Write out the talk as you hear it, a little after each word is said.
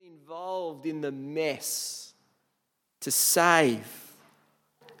involved in the mess to save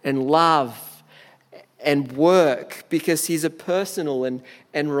and love and work because he's a personal and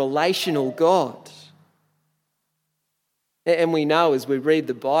relational God. And we know as we read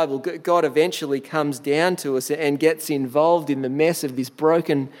the Bible, God eventually comes down to us and gets involved in the mess of this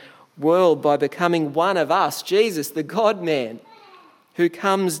broken world by becoming one of us, Jesus, the God-man, who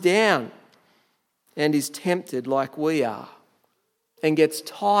comes down and is tempted like we are and gets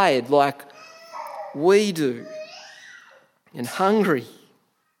tired like we do and hungry.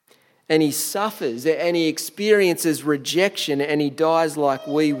 And he suffers and he experiences rejection and he dies like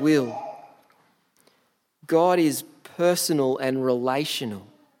we will. God is personal and relational.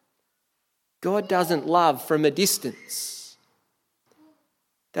 God doesn't love from a distance.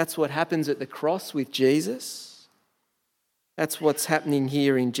 That's what happens at the cross with Jesus. That's what's happening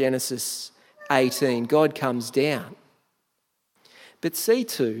here in Genesis 18. God comes down. But see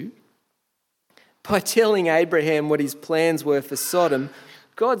too, by telling Abraham what his plans were for Sodom,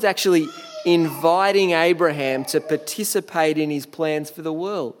 God's actually inviting Abraham to participate in his plans for the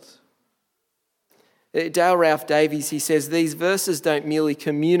world. Dale Ralph Davies, he says, these verses don't merely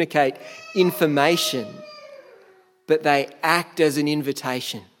communicate information, but they act as an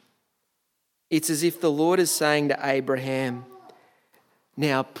invitation. It's as if the Lord is saying to Abraham,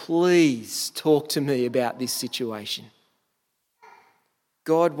 now please talk to me about this situation.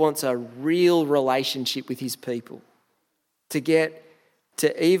 God wants a real relationship with his people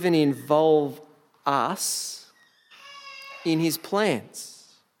to even involve us in his plans.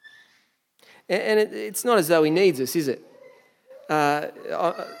 And it's not as though he needs us, is it?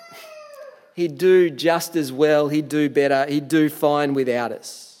 He'd do just as well, he'd do better, he'd do fine without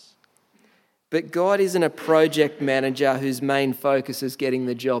us. But God isn't a project manager whose main focus is getting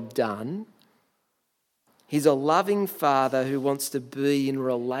the job done. He's a loving Father who wants to be in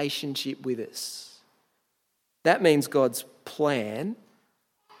relationship with us. That means God's plan,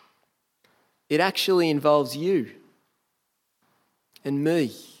 it actually involves you and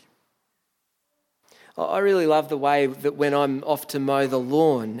me. I really love the way that when I'm off to mow the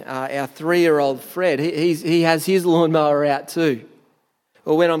lawn, our 3-year-old Fred, he has his lawnmower out too.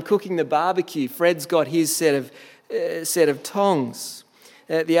 Or when I'm cooking the barbecue, Fred's got his set of tongs.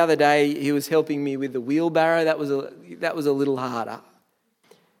 The other day, he was helping me with the wheelbarrow. That was a little harder.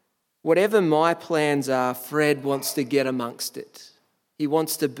 Whatever my plans are, Fred wants to get amongst it. He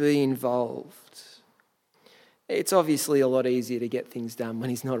wants to be involved. It's obviously a lot easier to get things done when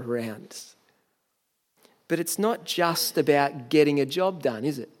he's not around. But it's not just about getting a job done,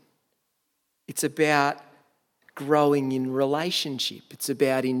 is it? It's about growing in relationship. It's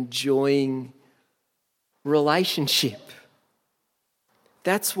about enjoying relationship.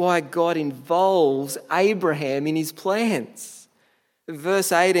 That's why God involves Abraham in his plans.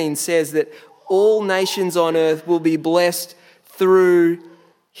 Verse 18 says that all nations on earth will be blessed through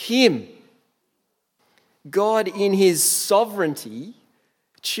him. God, in his sovereignty,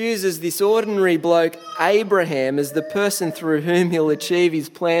 chooses this ordinary bloke, Abraham, as the person through whom he'll achieve his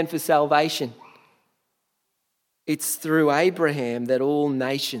plan for salvation. It's through Abraham that all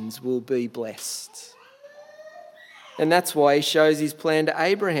nations will be blessed. And that's why he shows his plan to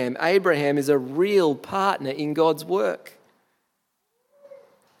Abraham. Abraham is a real partner in God's work.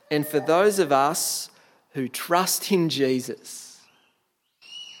 And for those of us who trust in Jesus,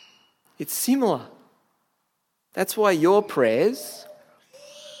 it's similar. That's why your prayers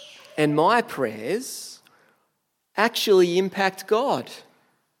and my prayers actually impact God.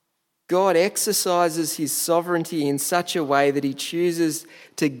 God exercises his sovereignty in such a way that he chooses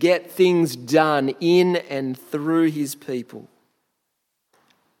to get things done in and through his people.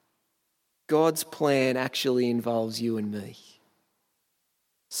 God's plan actually involves you and me.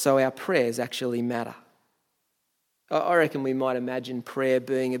 So our prayers actually matter. I reckon we might imagine prayer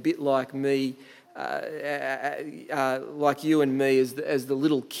being a bit like me, like you and me as the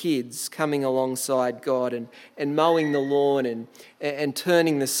little kids coming alongside God and mowing the lawn and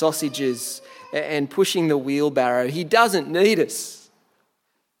turning the sausages and pushing the wheelbarrow. He doesn't need us,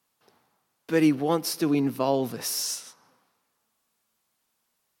 but he wants to involve us.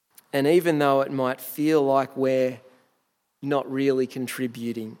 And even though it might feel like we're not really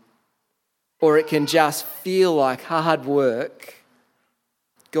contributing, or it can just feel like hard work,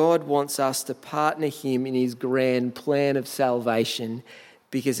 God wants us to partner him in his grand plan of salvation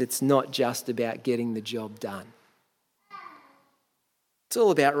because it's not just about getting the job done. It's all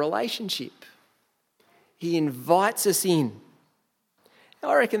about relationship. He invites us in.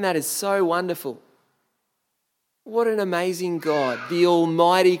 I reckon that is so wonderful. What an amazing God, the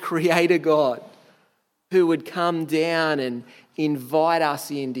Almighty Creator God, who would come down and invite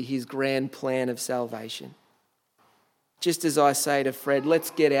us into his grand plan of salvation. Just as I say to Fred,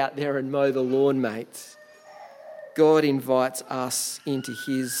 let's get out there and mow the lawn, mates. God invites us into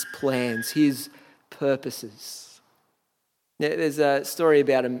his plans, his purposes. There's a story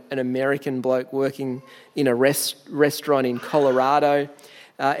about an American bloke working in a restaurant in Colorado.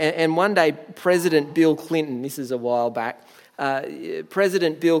 And one day, President Bill Clinton, this is a while back,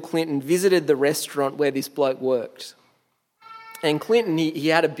 President Bill Clinton visited the restaurant where this bloke worked. And Clinton, he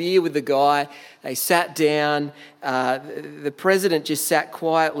had a beer with the guy. They sat down. The president just sat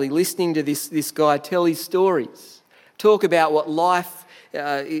quietly listening to this guy tell his stories, talk about what life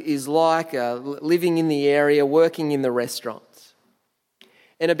is like, living in the area, working in the restaurants.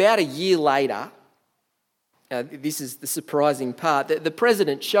 And about a year later, this is the surprising part, the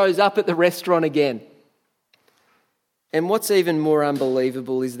president shows up at the restaurant again. And what's even more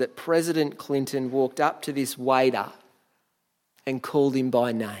unbelievable is that President Clinton walked up to this waiter and called him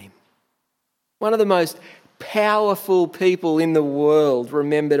by name. One of the most powerful people in the world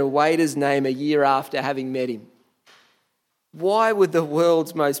remembered a waiter's name a year after having met him. Why would the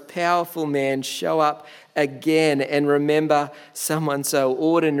world's most powerful man show up again and remember someone so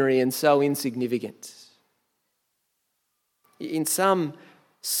ordinary and so insignificant? In some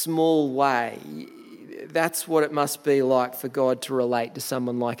small way, that's what it must be like for God to relate to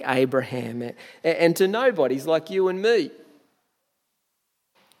someone like Abraham and to nobodies like you and me.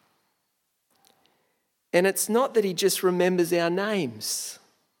 And it's not that he just remembers our names,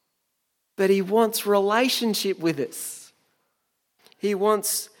 but he wants relationship with us. He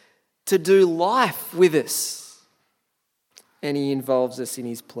wants to do life with us. And he involves us in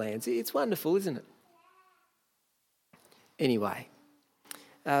his plans. It's wonderful, isn't it? Anyway,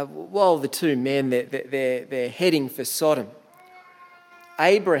 while the two men, they're heading for Sodom,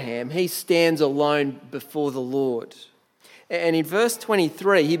 Abraham, he stands alone before the Lord. And in verse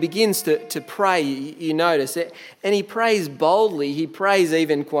 23, he begins to pray, you notice it, and he prays boldly. He prays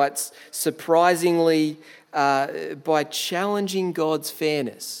even quite surprisingly by challenging God's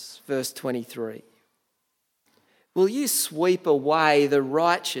fairness. Verse 23. Will you sweep away the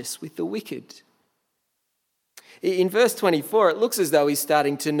righteous with the wicked? In verse 24, it looks as though he's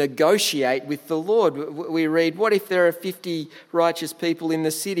starting to negotiate with the Lord. We read, what if there are 50 righteous people in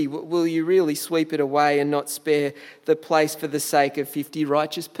the city? Will you really sweep it away and not spare the place for the sake of 50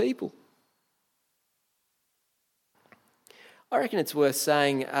 righteous people? I reckon it's worth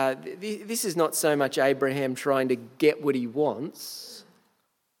saying this is not so much Abraham trying to get what he wants,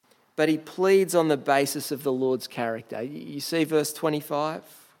 but he pleads on the basis of the Lord's character. You see verse 25?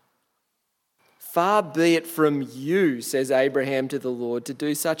 Far be it from you, says Abraham to the Lord, to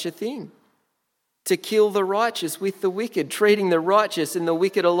do such a thing, to kill the righteous with the wicked, treating the righteous and the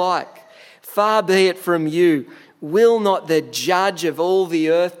wicked alike. Far be it from you. Will not the judge of all the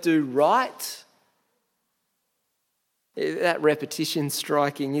earth do right? That repetition's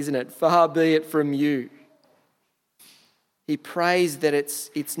striking, isn't it? Far be it from you. He prays that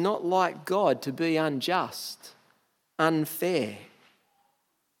it's not like God to be unjust, unfair.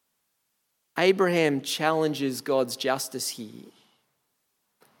 Abraham challenges God's justice here.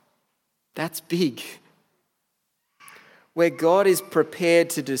 That's big. Where God is prepared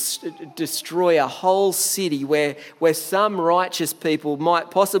to destroy a whole city where some righteous people might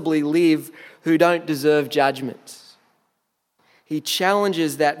possibly live who don't deserve judgment. He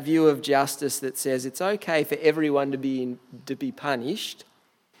challenges that view of justice that says it's okay for everyone to be punished,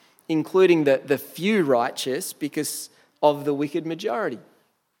 including the few righteous because of the wicked majority.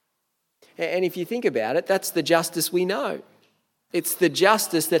 And if you think about it, that's the justice we know. It's the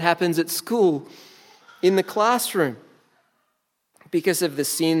justice that happens at school, in the classroom. Because of the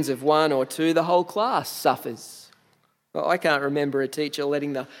sins of one or two, the whole class suffers. Well, I can't remember a teacher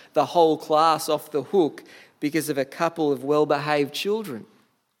letting the whole class off the hook because of a couple of well-behaved children.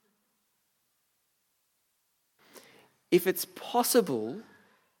 If it's possible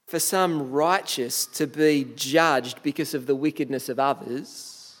for some righteous to be judged because of the wickedness of others,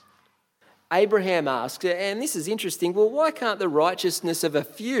 Abraham asks, and this is interesting, well, why can't the righteousness of a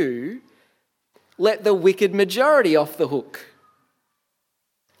few let the wicked majority off the hook?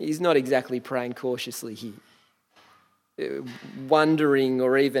 He's not exactly praying cautiously here, wondering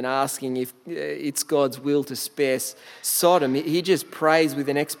or even asking if it's God's will to spare Sodom. He just prays with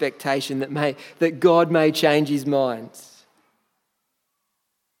an expectation that God may change his mind.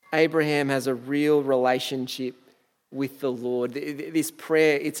 Abraham has a real relationship with the Lord. This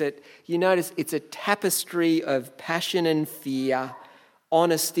prayer, it's a tapestry of passion and fear,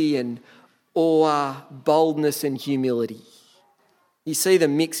 honesty and awe, boldness and humility. You see the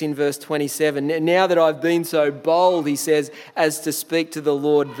mix in verse 27. Now that I've been so bold, he says, as to speak to the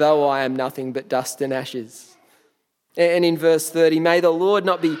Lord, though I am nothing but dust and ashes. And in verse 30, may the Lord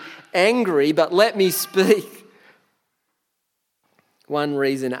not be angry, but let me speak. One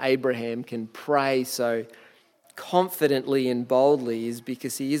reason Abraham can pray so confidently and boldly is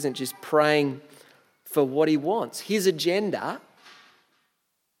because he isn't just praying for what he wants, his agenda.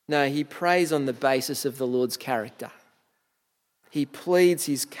 No, he prays on the basis of the Lord's character. He pleads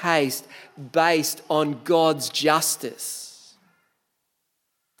his case based on God's justice.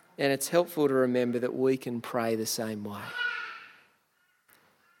 And it's helpful to remember that we can pray the same way.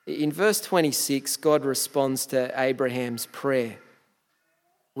 In verse 26, God responds to Abraham's prayer.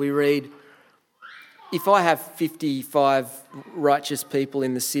 We read, if I have 55 righteous people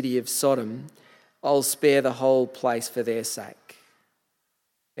in the city of Sodom, I'll spare the whole place for their sake.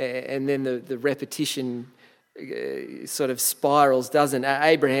 And then the repetition sort of spirals, doesn't it?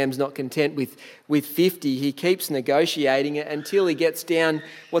 Abraham's not content with 50. He keeps negotiating it until he gets down,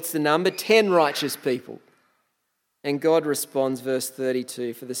 what's the number? 10 righteous people. And God responds, verse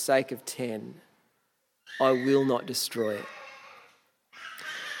 32, for the sake of 10, I will not destroy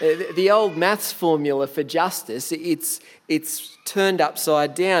it. The old maths formula for justice, it's turned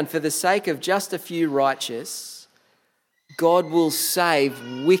upside down. For the sake of just a few righteous, God will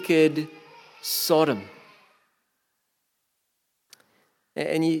save wicked Sodom.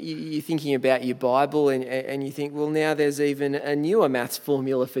 And you're thinking about your Bible and you think, well, now there's even a newer maths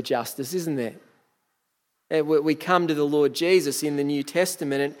formula for justice, isn't there? We come to the Lord Jesus in the New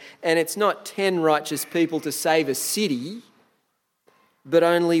Testament and it's not 10 righteous people to save a city, but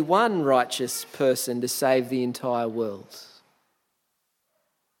only one righteous person to save the entire world.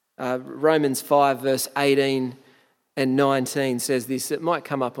 Romans 5 verse 18 and 19 says this. It might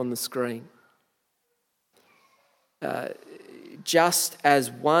come up on the screen. Just as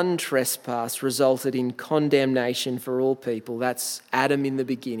one trespass resulted in condemnation for all people, that's Adam in the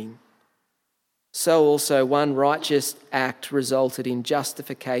beginning, so also one righteous act resulted in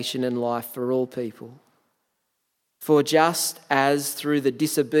justification and life for all people. For just as through the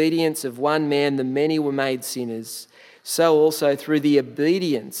disobedience of one man the many were made sinners, so also through the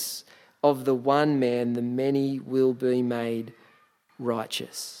obedience of the one man the many will be made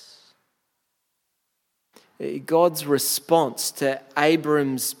righteous. God's response to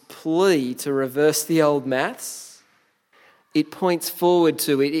Abram's plea to reverse the old maths, it points forward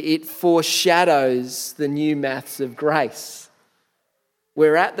to it. It foreshadows the new maths of grace.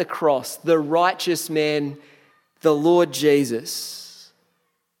 Where at the cross, the righteous man, the Lord Jesus,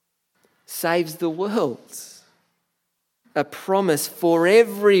 saves the world. A promise for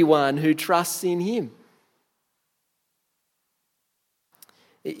everyone who trusts in him.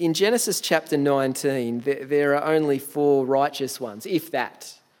 In Genesis chapter 19, there are only 4 righteous ones, if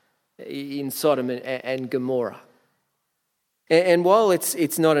that, in Sodom and Gomorrah. And while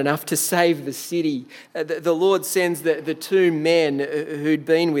it's not enough to save the city, the Lord sends the 2 men who'd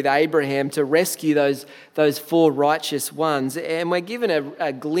been with Abraham to rescue those 4 righteous ones. And we're given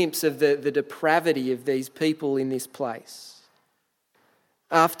a glimpse of the depravity of these people in this place.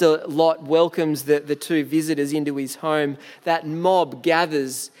 After Lot welcomes the 2 visitors into his home, that mob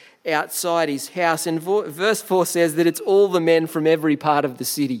gathers outside his house. And verse 4 says that it's all the men from every part of the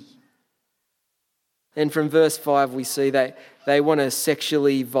city. And from verse 5 we see that they want to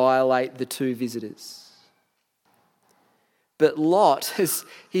sexually violate the 2 visitors. But Lot,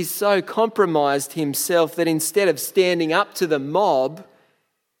 he's so compromised himself that instead of standing up to the mob,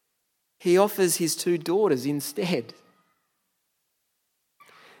 he offers his 2 daughters instead.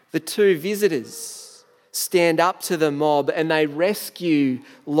 The 2 visitors stand up to the mob and they rescue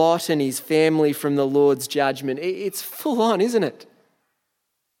Lot and his family from the Lord's judgment. It's full on, isn't it?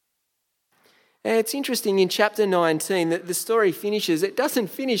 And it's interesting in chapter 19 that the story finishes. It doesn't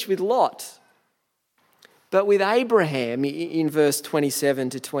finish with Lot, but with Abraham in verse 27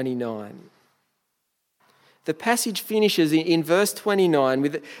 to 29. The passage finishes in verse 29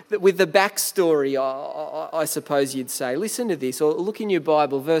 with the backstory, I suppose you'd say. Listen to this, or look in your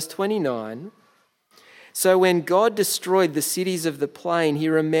Bible, verse 29. So when God destroyed the cities of the plain, he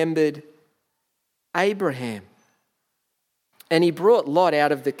remembered Abraham. And he brought Lot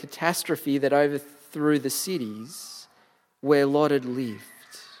out of the catastrophe that overthrew the cities where Lot had lived.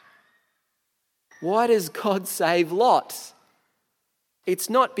 Why does God save Lot? It's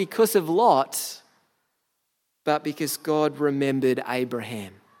not because of Lot, but because God remembered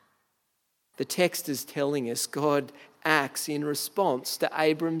Abraham. The text is telling us God acts in response to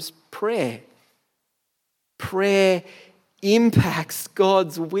Abram's prayer. Prayer impacts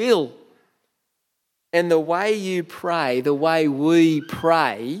God's will. And the way you pray, the way we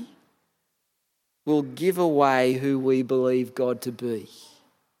pray, will give away who we believe God to be.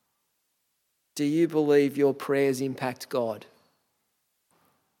 Do you believe your prayers impact God?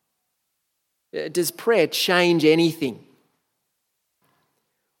 Does prayer change anything?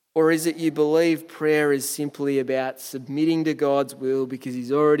 Or is it you believe prayer is simply about submitting to God's will because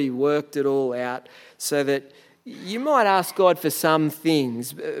He's already worked it all out, so that you might ask God for some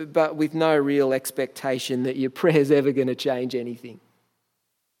things, but with no real expectation that your prayer's ever going to change anything?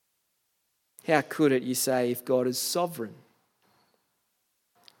 How could it, you say, if God is sovereign?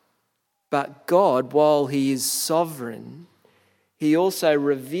 But God, while He is sovereign, He also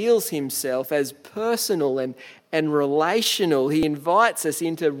reveals Himself as personal and relational. He invites us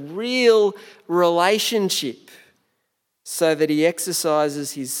into real relationship so that He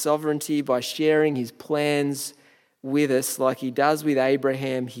exercises His sovereignty by sharing His plans with us like He does with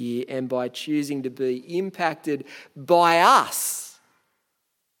Abraham here, and by choosing to be impacted by us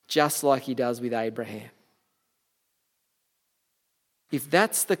just like He does with Abraham. If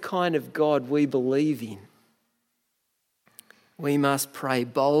that's the kind of God we believe in, we must pray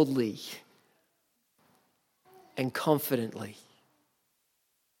boldly and confidently.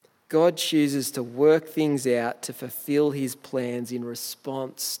 God chooses to work things out to fulfill His plans in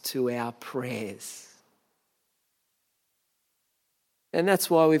response to our prayers. And that's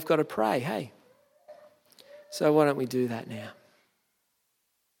why we've got to pray, hey? So why don't we do that now?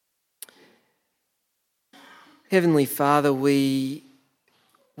 Heavenly Father, we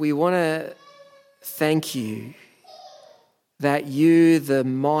want to thank You that You, the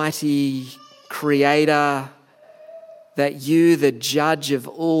mighty Creator, that You, the judge of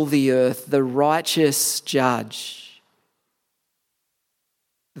all the earth, the righteous judge,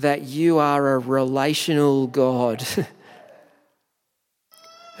 that You are a relational God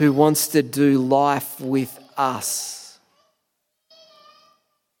who wants to do life with us.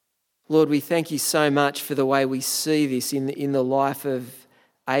 Lord, we thank You so much for the way we see this in the life of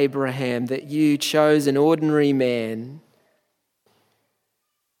Abraham, that You chose an ordinary man,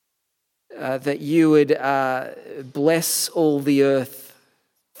 that You would bless all the earth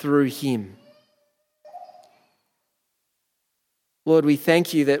through him. Lord, we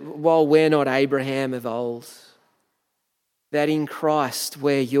thank You that while we're not Abraham of old, that in Christ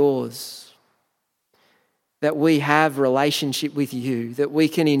we're Yours, that we have relationship with You, that we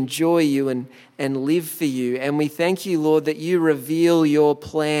can enjoy You and live for You. And we thank You, Lord, that You reveal Your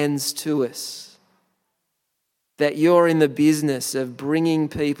plans to us, that You're in the business of bringing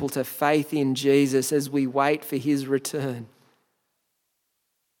people to faith in Jesus as we wait for His return.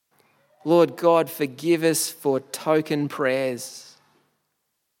 Lord God, forgive us for token prayers.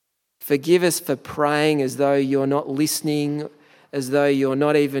 Forgive us for praying as though You're not listening, as though You're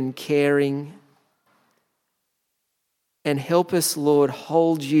not even caring. And help us, Lord,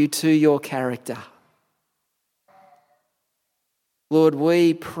 hold You to Your character. Lord,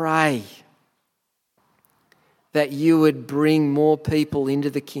 we pray that You would bring more people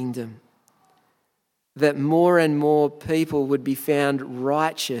into the kingdom, that more and more people would be found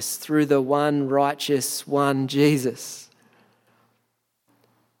righteous through the one righteous one, Jesus.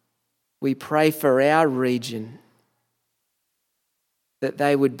 We pray for our region, that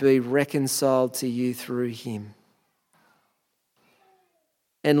they would be reconciled to You through Him.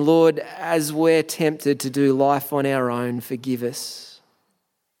 And Lord, as we're tempted to do life on our own, forgive us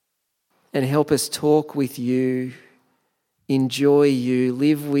and help us talk with You, enjoy You,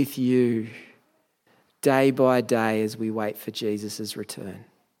 live with You day by day as we wait for Jesus' return.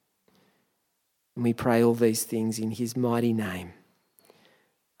 And we pray all these things in His mighty name.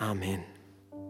 Amen.